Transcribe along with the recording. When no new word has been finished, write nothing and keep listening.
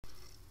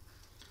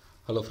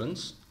Hello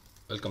friends,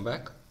 welcome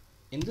back.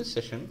 In this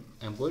session,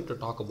 I am going to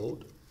talk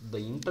about the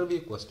interview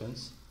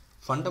questions,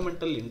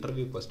 fundamental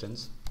interview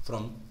questions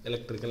from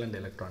electrical and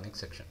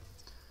electronics section.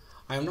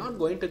 I am not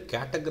going to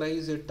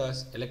categorize it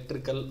as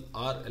electrical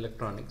or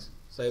electronics.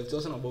 So I have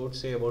chosen about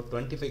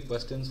 25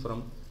 questions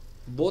from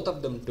both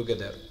of them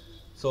together.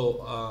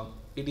 So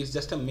it is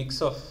just a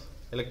mix of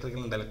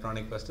electrical and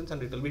electronic questions,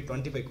 and it will be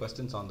 25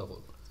 questions on the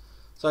whole.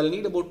 So I'll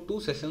need about 2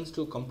 sessions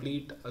to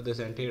complete this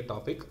entire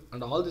topic,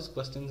 and all these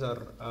questions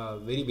are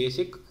very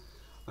basic,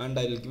 and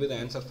I will give you the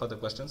answer for the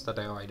questions that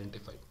I have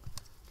identified.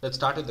 Let's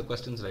start with the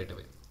questions right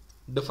away.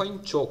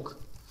 Define choke.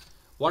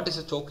 What is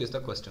a choke is the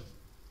question.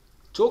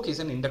 Choke is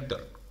an inductor,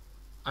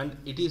 and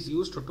it is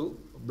used to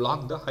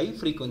block the high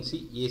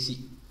frequency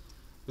AC,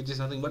 which is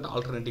nothing but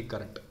alternating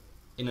current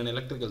in an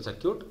electrical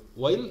circuit,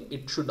 while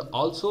it should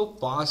also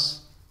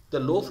pass the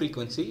low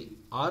frequency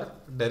or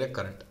direct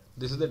current.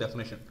 This is the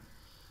definition.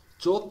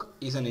 Choke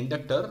is an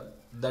inductor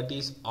that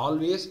is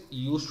always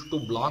used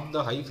to block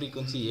the high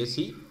frequency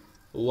AC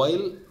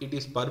while it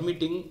is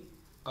permitting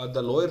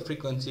the lower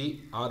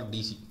frequency or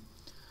DC.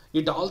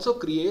 It also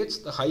creates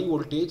the high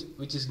voltage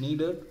which is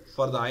needed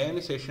for the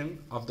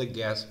ionization of the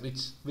gas,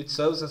 which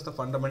serves as the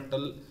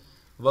fundamental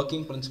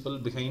working principle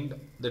behind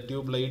the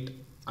tube light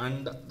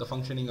and the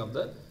functioning of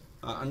the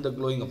and the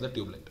glowing of the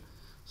tube light.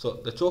 So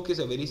the choke is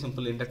a very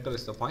simple inductor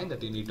is the point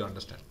that you need to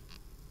understand.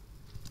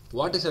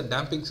 What is a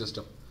damping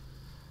system?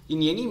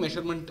 In any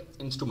measuring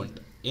instrument,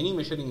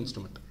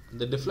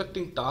 the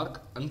deflecting torque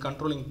and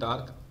controlling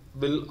torque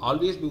will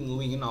always be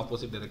moving in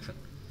opposite direction.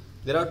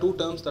 There are 2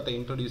 terms that I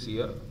introduce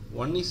here.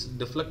 One is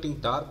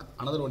deflecting torque,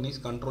 another one is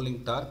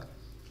controlling torque.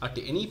 At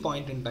any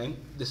point in time,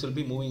 this will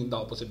be moving in the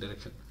opposite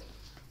direction.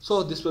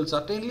 So this will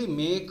certainly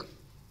make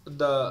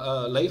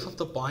the life of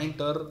the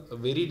pointer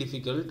very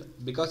difficult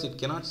because it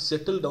cannot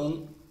settle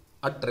down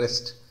at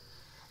rest.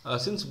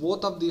 Since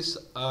both of these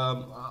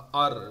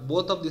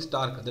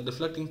torque, the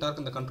deflecting torque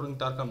and the controlling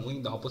torque are moving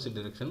in the opposite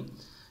direction,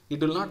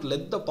 it will not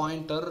let the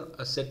pointer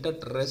set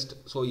at rest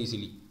so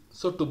easily.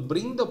 So to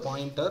bring the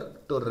pointer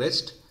to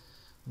rest,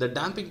 the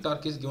damping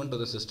torque is given to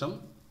the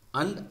system,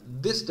 and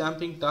this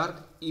damping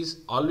torque is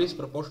always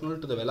proportional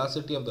to the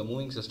velocity of the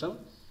moving system,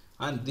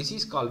 and this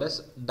is called as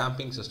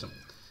damping system.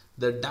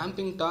 The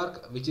damping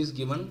torque which is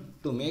given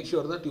to make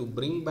sure that you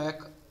bring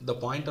back the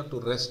pointer to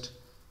rest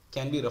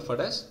can be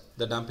referred as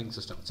the damping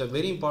system. It's a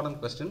very important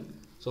question,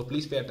 so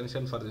please pay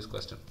attention for this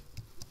question.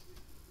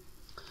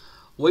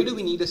 Why do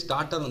we need a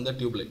starter on the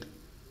tube light?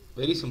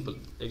 Very simple.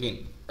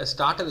 Again, a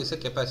starter is a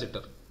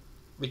capacitor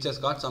which has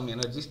got some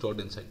energy stored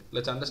inside.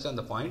 Let's understand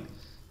the point.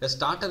 A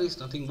starter is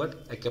nothing but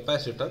a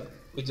capacitor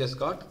which has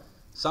got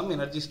some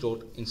energy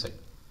stored inside.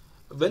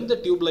 When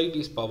the tube light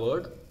is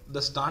powered,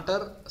 the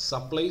starter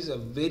supplies a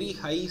very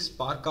high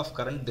spark of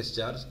current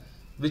discharge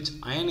which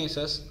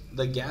ionizes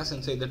the gas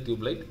inside the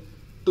tube light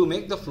to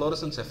make the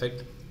fluorescence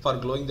effect for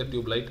glowing the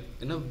tube light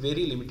in a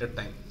very limited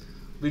time.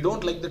 We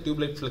don't like the tube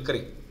light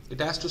flickering.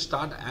 It has to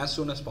start as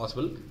soon as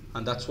possible,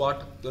 and that's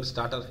what your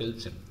starter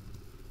helps in.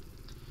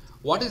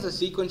 What is the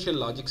sequential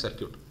logic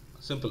circuit?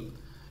 Simple.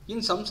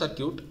 In some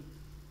circuit,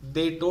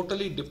 they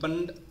totally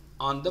depend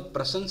on the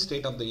present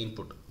state of the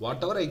input.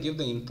 Whatever I give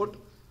the input,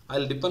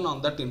 I'll depend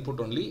on that input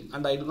only,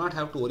 and I do not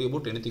have to worry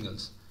about anything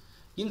else.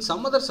 In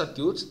some other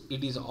circuits,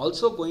 it is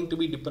also going to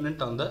be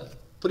dependent on the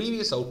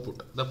previous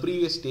output, the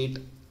previous state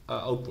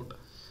output.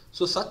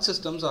 So such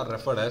systems are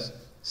referred as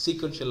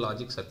sequential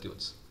logic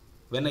circuits.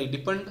 When I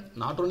depend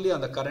not only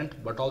on the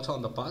current but also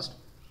on the past,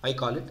 I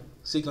call it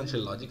sequential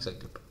logic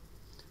circuit.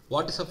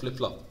 What is a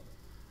flip-flop?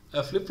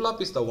 A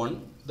flip-flop is the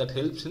one that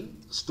helps in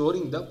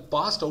storing the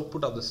past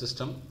output of the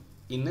system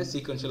in a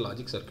sequential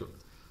logic circuit.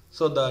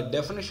 So the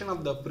definition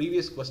of the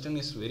previous question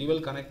is very well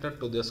connected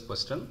to this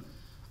question,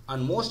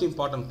 and most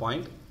important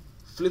point,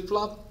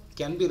 flip-flop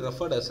can be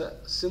referred as a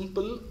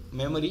simple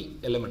memory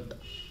element.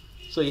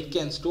 So it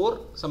can store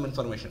some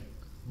information,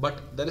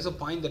 but there is a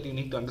point that you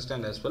need to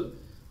understand as well.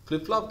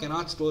 Flip-flop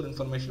cannot store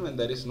information when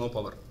there is no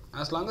power.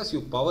 As long as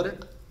you power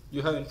it,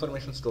 you have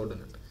information stored in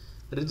it.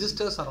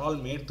 Registers are all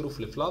made through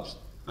flip-flops,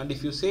 and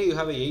if you say you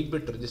have a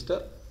 8-bit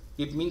register,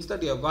 it means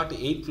that you have got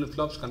 8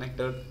 flip-flops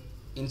connected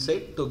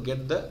inside to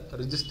get the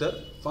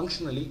register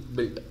functionally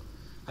built.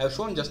 I have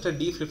shown just a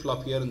D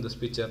flip-flop here in this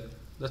picture.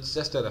 That's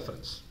just a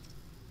reference.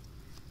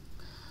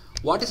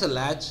 What is a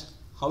latch?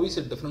 How is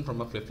it different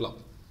from a flip-flop?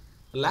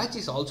 A latch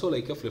is also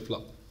like a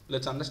flip-flop.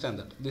 Let's understand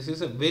that. This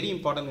is a very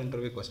important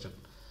interview question.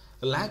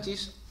 A latch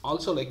is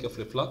also like a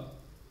flip-flop,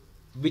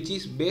 which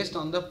is based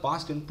on the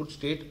past input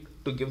state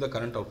to give the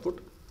current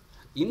output.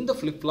 In the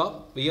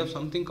flip-flop, we have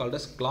something called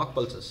as clock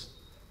pulses.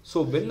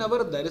 So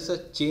whenever there is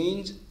a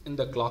change in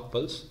the clock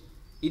pulse,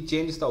 it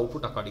changes the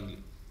output accordingly.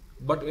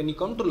 But when you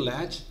come to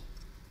latch,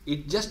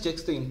 it just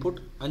checks the input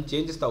and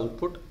changes the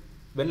output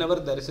whenever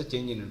there is a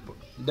change in input.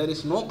 There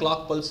is no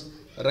clock pulse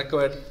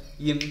required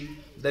in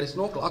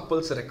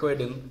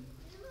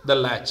the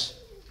latch.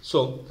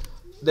 So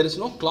there is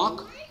no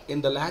clock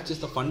in the latch is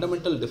the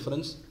fundamental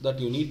difference that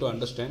you need to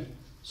understand.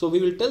 So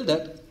we will tell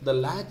that the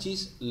latch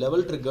is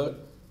level triggered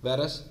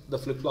whereas the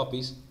flip-flop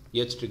is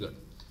edge triggered.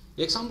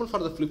 Example for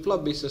the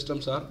flip-flop based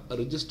systems are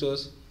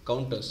registers,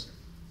 counters.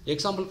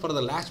 Example for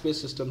the latch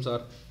based systems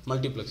are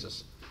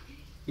multiplexers.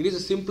 It is the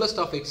simplest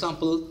of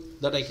example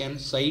that I can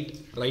cite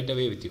right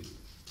away with you.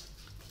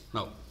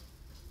 Now,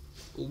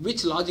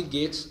 which logic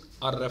gates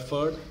are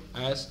referred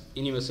as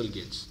universal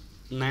gates?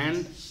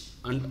 NAND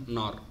and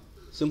NOR.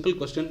 Simple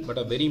question, but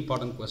a very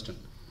important question.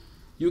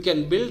 You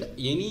can build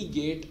any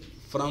gate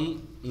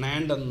from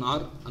NAND and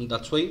NOR, and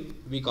that's why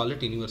we call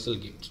it universal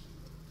gates.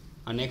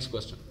 And next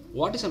question.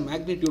 What is a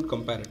magnitude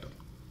comparator?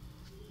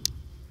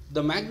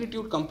 The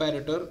magnitude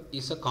comparator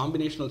is a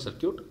combinational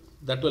circuit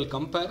that will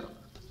compare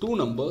two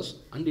numbers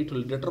and it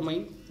will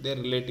determine their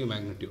relative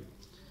magnitude.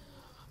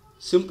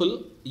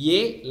 Simple,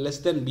 A less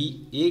than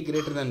B, A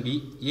greater than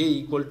B, A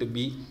equal to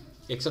B,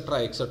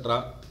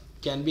 etc.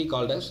 can be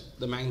called as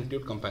the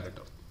magnitude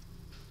comparator.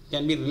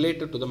 Can be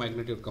related to the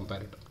magnitude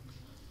comparator.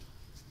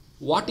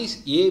 What is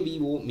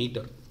AVO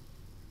meter?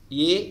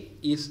 A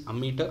is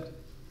ammeter,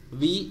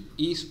 V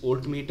is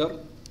voltmeter,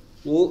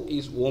 O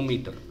is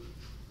ohmmeter,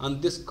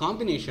 and this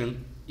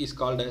combination is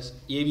called as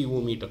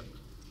AVO meter.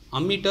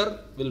 Ammeter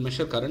will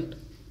measure current,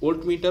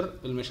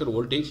 voltmeter will measure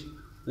voltage,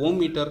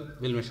 ohmmeter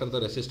will measure the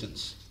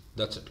resistance.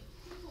 That's it.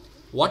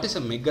 What is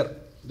a megger?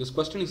 This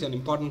question is an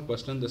important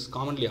question. This is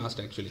commonly asked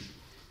actually.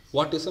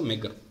 What is a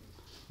megger?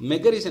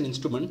 Megger is an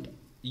instrument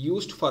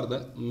used for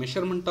the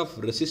measurement of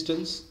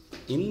resistance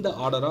in the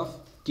order of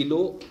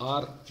kilo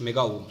or mega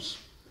ohms.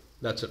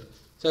 That's it.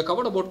 So I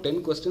covered about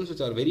 10 questions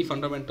which are very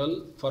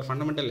fundamental for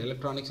fundamental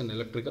electronics and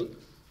electrical.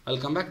 I'll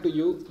come back to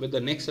you with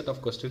the next set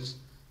of questions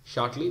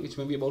shortly, which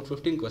may be about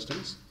 15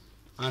 questions,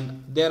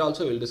 and there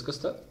also we'll discuss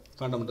the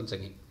fundamentals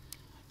again.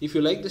 If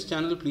you like this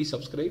channel, please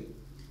subscribe.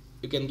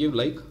 You can give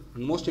like,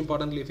 and most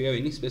importantly, if you have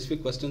any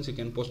specific questions, you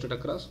can post it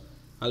across.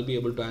 I'll be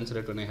able to answer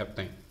it when I have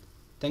time.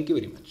 Thank you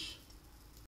very much.